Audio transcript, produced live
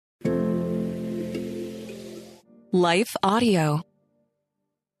Life Audio.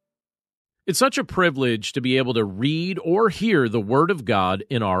 It's such a privilege to be able to read or hear the Word of God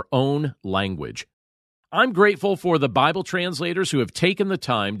in our own language. I'm grateful for the Bible translators who have taken the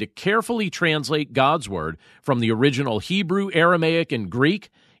time to carefully translate God's Word from the original Hebrew, Aramaic, and Greek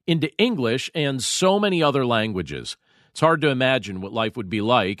into English and so many other languages. It's hard to imagine what life would be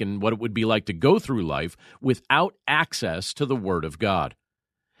like and what it would be like to go through life without access to the Word of God.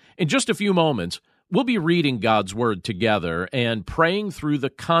 In just a few moments, we'll be reading God's Word together and praying through the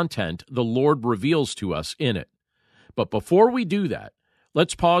content the Lord reveals to us in it. But before we do that,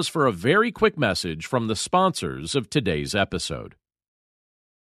 let's pause for a very quick message from the sponsors of today's episode.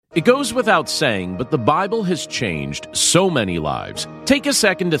 It goes without saying, but the Bible has changed so many lives. Take a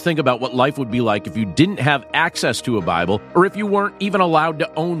second to think about what life would be like if you didn't have access to a Bible or if you weren't even allowed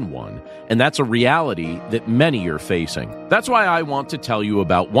to own one. And that's a reality that many are facing. That's why I want to tell you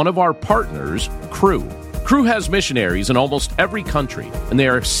about one of our partners, Cru. Cru has missionaries in almost every country, and they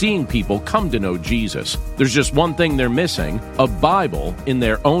are seeing people come to know Jesus. There's just one thing they're missing: a Bible in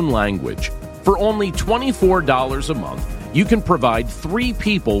their own language. For only $24 a month, you can provide 3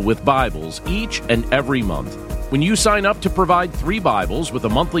 people with Bibles each and every month. When you sign up to provide 3 Bibles with a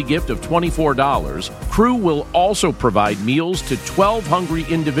monthly gift of $24, Cru will also provide meals to 12 hungry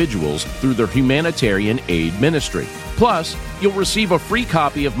individuals through their humanitarian aid ministry. Plus, you'll receive a free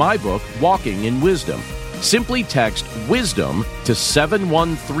copy of my book, Walking in Wisdom. Simply text WISDOM to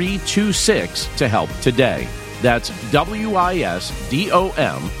 71326 to help today. That's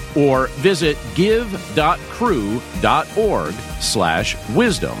WISDOM, or visit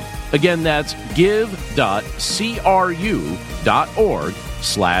give.cru.org/wisdom. Again, that's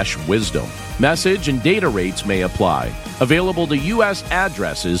give.cru.org/wisdom. Message and data rates may apply. Available to U.S.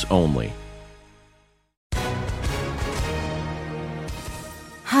 addresses only.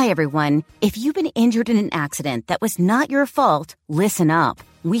 Hi, everyone. If you've been injured in an accident that was not your fault, listen up.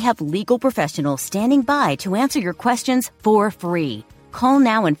 We have legal professionals standing by to answer your questions for free. Call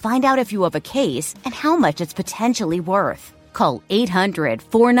now and find out if you have a case and how much it's potentially worth. Call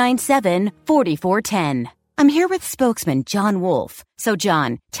 800-497-4410. I'm here with spokesman John Wolf. So,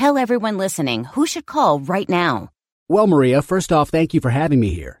 John, tell everyone listening who should call right now. Well, Maria, first off, thank you for having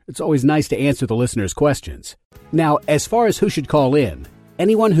me here. It's always nice to answer the listeners' questions. Now, as far as who should call in,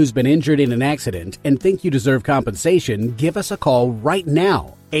 anyone who's been injured in an accident and think you deserve compensation, give us a call right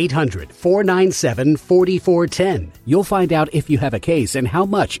now. 800-497-4410. You'll find out if you have a case and how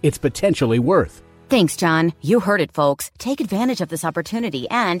much it's potentially worth. Thanks, John. You heard it, folks. Take advantage of this opportunity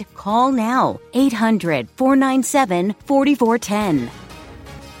and call now. 800-497-4410.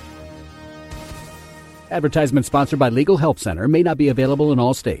 Advertisement sponsored by Legal Help Center. May not be available in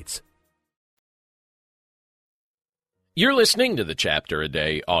all states. You're listening to the Chapter a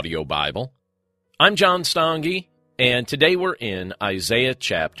Day Audio Bible. I'm John Stange, and today we're in Isaiah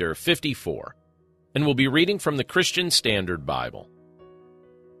chapter 54, and we'll be reading from the Christian Standard Bible.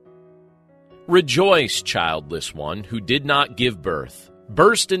 Rejoice, childless one who did not give birth.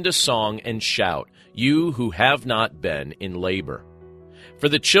 Burst into song and shout, you who have not been in labor. For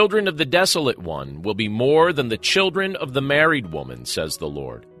the children of the desolate one will be more than the children of the married woman, says the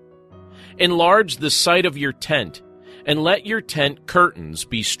Lord. Enlarge the site of your tent, and let your tent curtains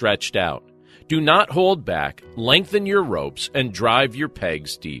be stretched out. Do not hold back, lengthen your ropes, and drive your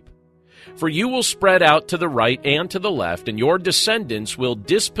pegs deep. For you will spread out to the right and to the left, and your descendants will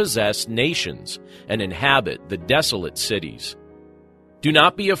dispossess nations and inhabit the desolate cities. Do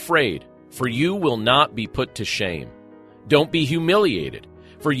not be afraid, for you will not be put to shame. Don't be humiliated,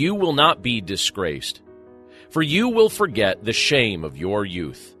 for you will not be disgraced. For you will forget the shame of your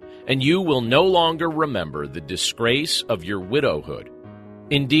youth, and you will no longer remember the disgrace of your widowhood.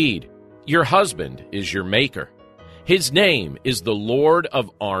 Indeed, your husband is your maker. His name is the Lord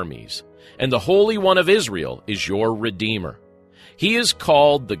of armies, and the Holy One of Israel is your Redeemer. He is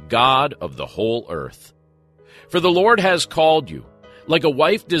called the God of the whole earth. For the Lord has called you, like a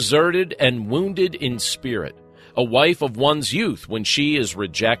wife deserted and wounded in spirit, a wife of one's youth when she is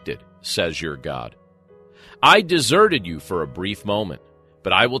rejected, says your God. I deserted you for a brief moment,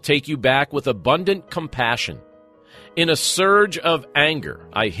 but I will take you back with abundant compassion. In a surge of anger,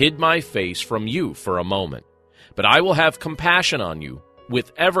 I hid my face from you for a moment, but I will have compassion on you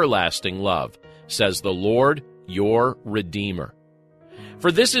with everlasting love, says the Lord, your Redeemer.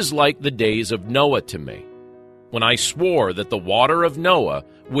 For this is like the days of Noah to me, when I swore that the water of Noah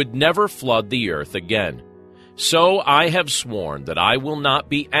would never flood the earth again. So I have sworn that I will not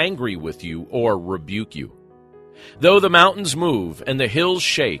be angry with you or rebuke you. Though the mountains move and the hills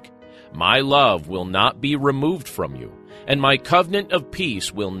shake, my love will not be removed from you, and my covenant of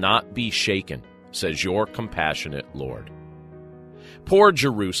peace will not be shaken, says your compassionate Lord. Poor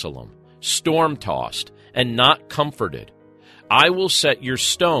Jerusalem, storm-tossed and not comforted, I will set your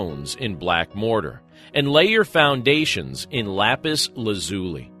stones in black mortar and lay your foundations in lapis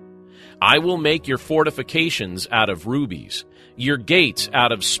lazuli. I will make your fortifications out of rubies, your gates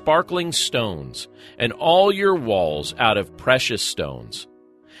out of sparkling stones, and all your walls out of precious stones.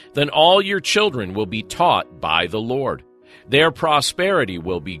 Then all your children will be taught by the Lord. Their prosperity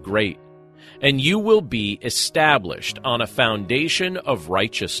will be great, and you will be established on a foundation of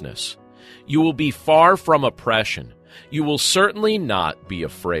righteousness. You will be far from oppression. You will certainly not be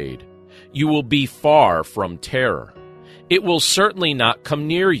afraid. You will be far from terror. It will certainly not come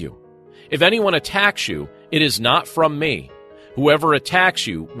near you. If anyone attacks you, it is not from me. Whoever attacks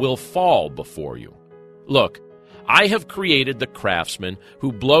you will fall before you. Look, I have created the craftsman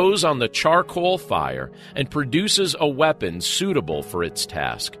who blows on the charcoal fire and produces a weapon suitable for its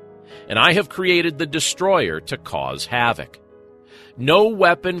task. And I have created the destroyer to cause havoc. No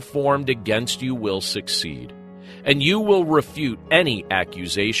weapon formed against you will succeed, and you will refute any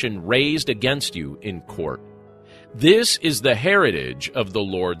accusation raised against you in court. This is the heritage of the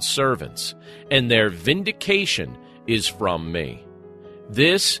Lord's servants, and their vindication is from me.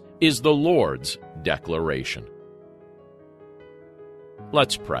 This is the Lord's declaration.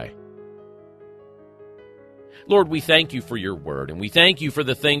 Let's pray. Lord, we thank you for your word, and we thank you for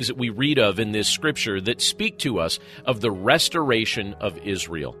the things that we read of in this scripture that speak to us of the restoration of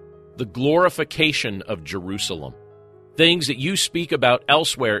Israel, the glorification of Jerusalem, things that you speak about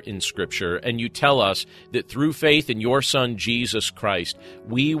elsewhere in Scripture, and you tell us that through faith in your Son, Jesus Christ,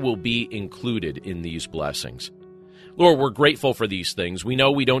 we will be included in these blessings. Lord, we're grateful for these things. We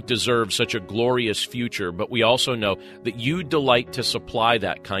know we don't deserve such a glorious future, but we also know that you delight to supply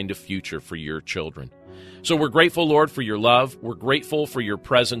that kind of future for your children. So we're grateful, Lord, for your love. We're grateful for your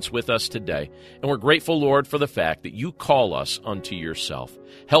presence with us today. And we're grateful, Lord, for the fact that you call us unto yourself.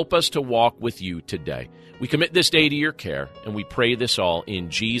 Help us to walk with you today. We commit this day to your care, and we pray this all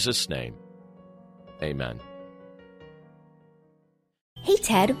in Jesus' name. Amen. Hey,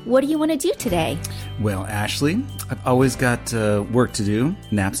 Ted, what do you want to do today? Well, Ashley, I've always got work to do,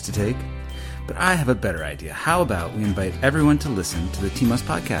 naps to take. But I have a better idea. How about we invite everyone to listen to the Team Us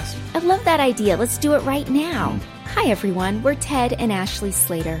podcast? I love that idea. Let's do it right now. Hi, everyone. We're Ted and Ashley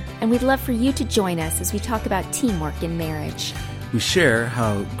Slater, and we'd love for you to join us as we talk about teamwork in marriage. We share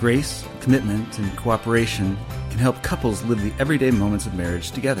how grace, commitment, and cooperation can help couples live the everyday moments of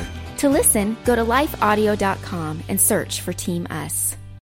marriage together. To listen, go to lifeaudio.com and search for Team Us.